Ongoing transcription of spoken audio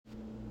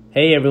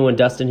Hey everyone,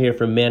 Dustin here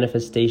from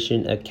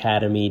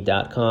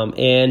ManifestationAcademy.com,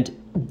 and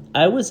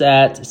I was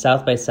at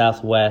South by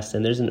Southwest,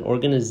 and there's an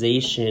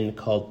organization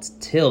called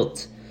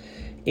Tilt,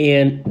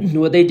 and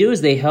what they do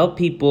is they help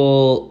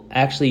people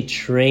actually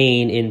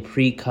train in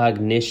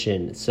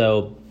precognition.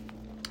 So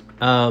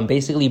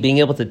basically being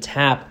able to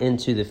tap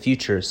into the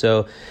future.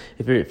 So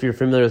if you're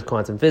familiar with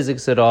quantum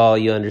physics at all,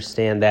 you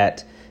understand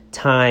that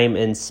time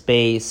and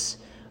space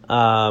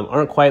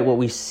aren't quite what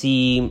we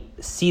see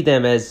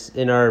them as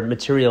in our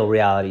material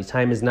reality.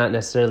 Time is not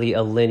necessarily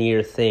a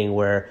linear thing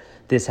where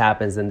this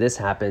happens and this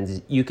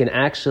happens. You can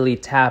actually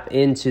tap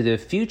into the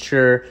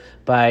future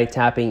by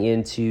tapping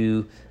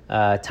into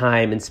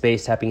time and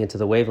space, tapping into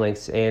the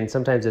wavelengths. And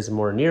sometimes it's a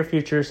more near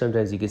future.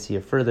 Sometimes you can see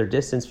a further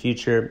distance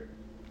future.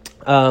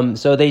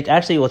 So they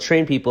actually will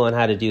train people on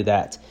how to do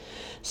that.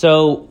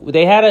 So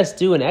they had us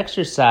do an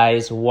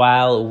exercise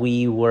while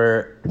we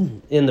were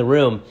in the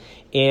room.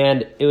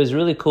 And it was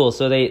really cool.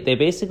 So they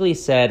basically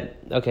said,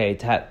 okay,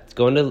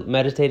 go into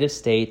meditative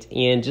state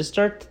and just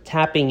start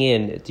tapping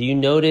in. Do you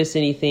notice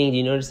anything? Do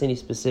you notice any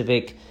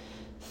specific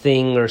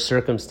thing or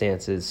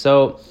circumstances?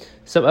 So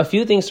a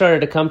few things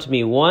started to come to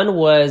me. One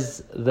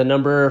was the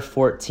number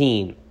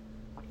 14.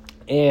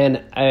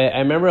 And I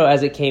remember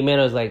as it came in,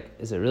 I was like,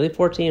 is it really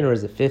 14 or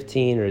is it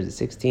 15 or is it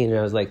 16? And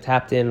I was like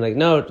tapped in, like,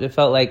 no, it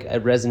felt like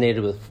it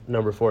resonated with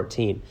number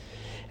 14.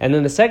 And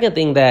then the second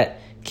thing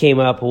that came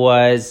up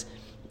was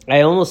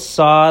I almost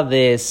saw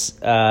this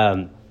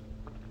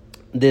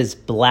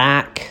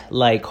black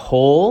like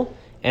hole,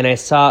 and I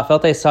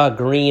felt I saw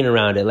green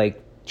around it, like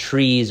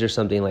trees or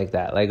something like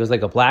that. Like it was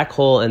like a black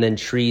hole, and then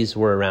trees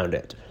were around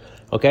it.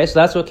 Okay, so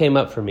that's what came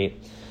up for me.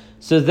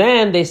 So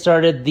then they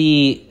started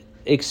the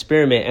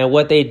experiment, and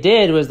what they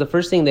did was the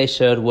first thing they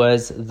showed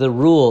was the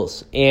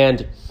rules.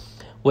 And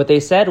what they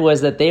said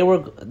was that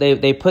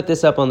they put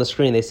this up on the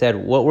screen. They said,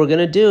 what we're going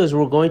to do is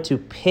we're going to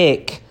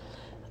pick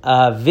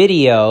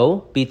video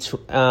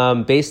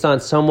based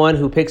on someone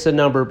who picks a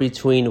number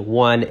between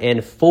 1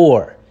 and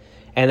 4.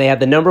 And they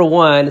had the number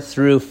 1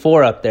 through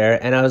 4 up there.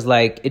 And I was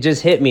like, it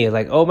just hit me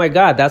like, oh my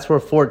God, that's where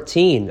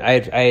 14. I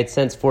had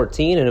sensed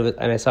 14 and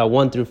I saw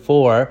 1 through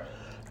 4.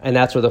 And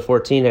that's where the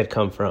 14 had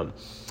come from.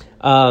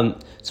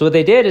 So what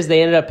they did is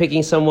they ended up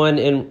picking someone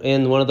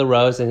in one of the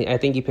rows. And I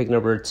think he picked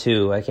number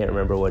 2. I can't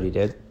remember what he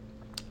did.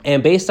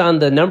 And based on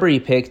the number he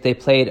picked, they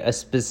played a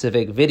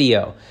specific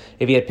video.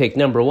 If he had picked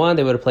number 1,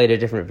 they would have played a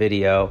different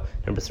video.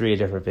 Number 3, a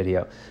different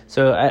video.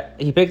 So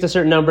he picked a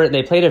certain number, and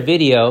they played a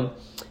video.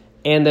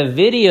 And the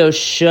video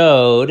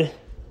showed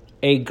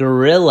a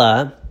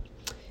gorilla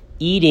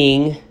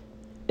eating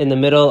in the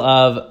middle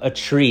of a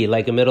tree,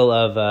 like a middle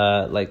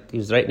of, like he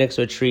was right next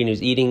to a tree, and he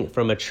was eating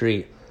from a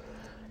tree.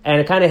 And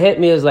it kind of hit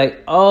me. It was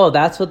like, oh,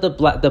 that's what the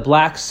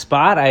black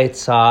spot I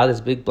saw, this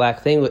big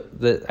black thing.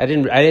 I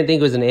didn't think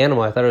it was an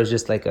animal. I thought it was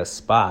just like a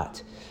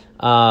spot.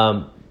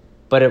 But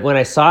when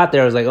I saw it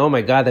there, I was like, oh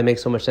my God, that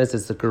makes so much sense.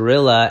 It's the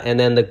gorilla, and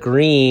then the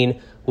green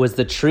was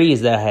the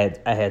trees that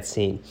I had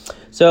seen.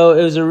 So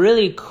it was a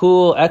really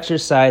cool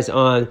exercise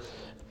on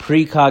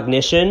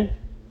precognition,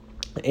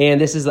 and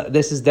this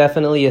is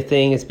definitely a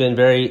thing. It's been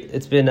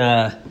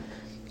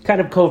kind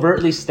of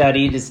covertly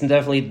studied. It's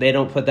definitely, they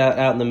don't put that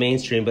out in the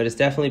mainstream, but it's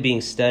definitely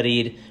being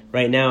studied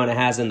right now, and it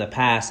has in the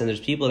past. And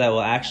there's people that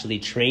will actually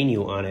train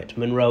you on it.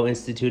 Monroe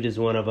Institute is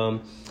one of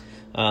them.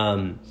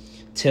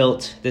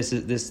 Tilt, this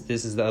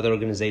is the other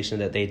organization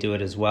that they do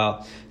it as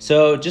well.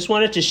 So just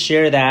wanted to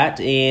share that,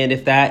 and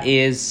if that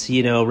is,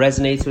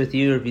 resonates with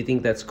you, or if you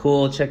think that's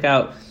cool, check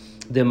out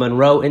the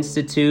Monroe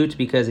Institute,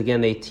 because again,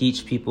 they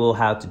teach people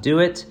how to do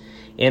it.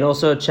 And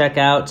also check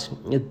out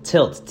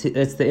Tilt.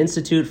 It's the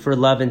Institute for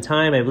Love and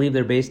Time. I believe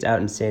they're based out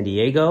in San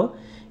Diego,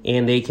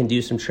 and they can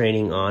do some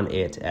training on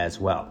it as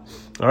well.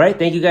 All right,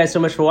 thank you guys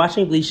so much for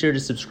watching. Please sure to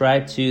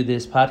subscribe to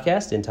this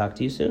podcast, and talk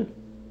to you soon.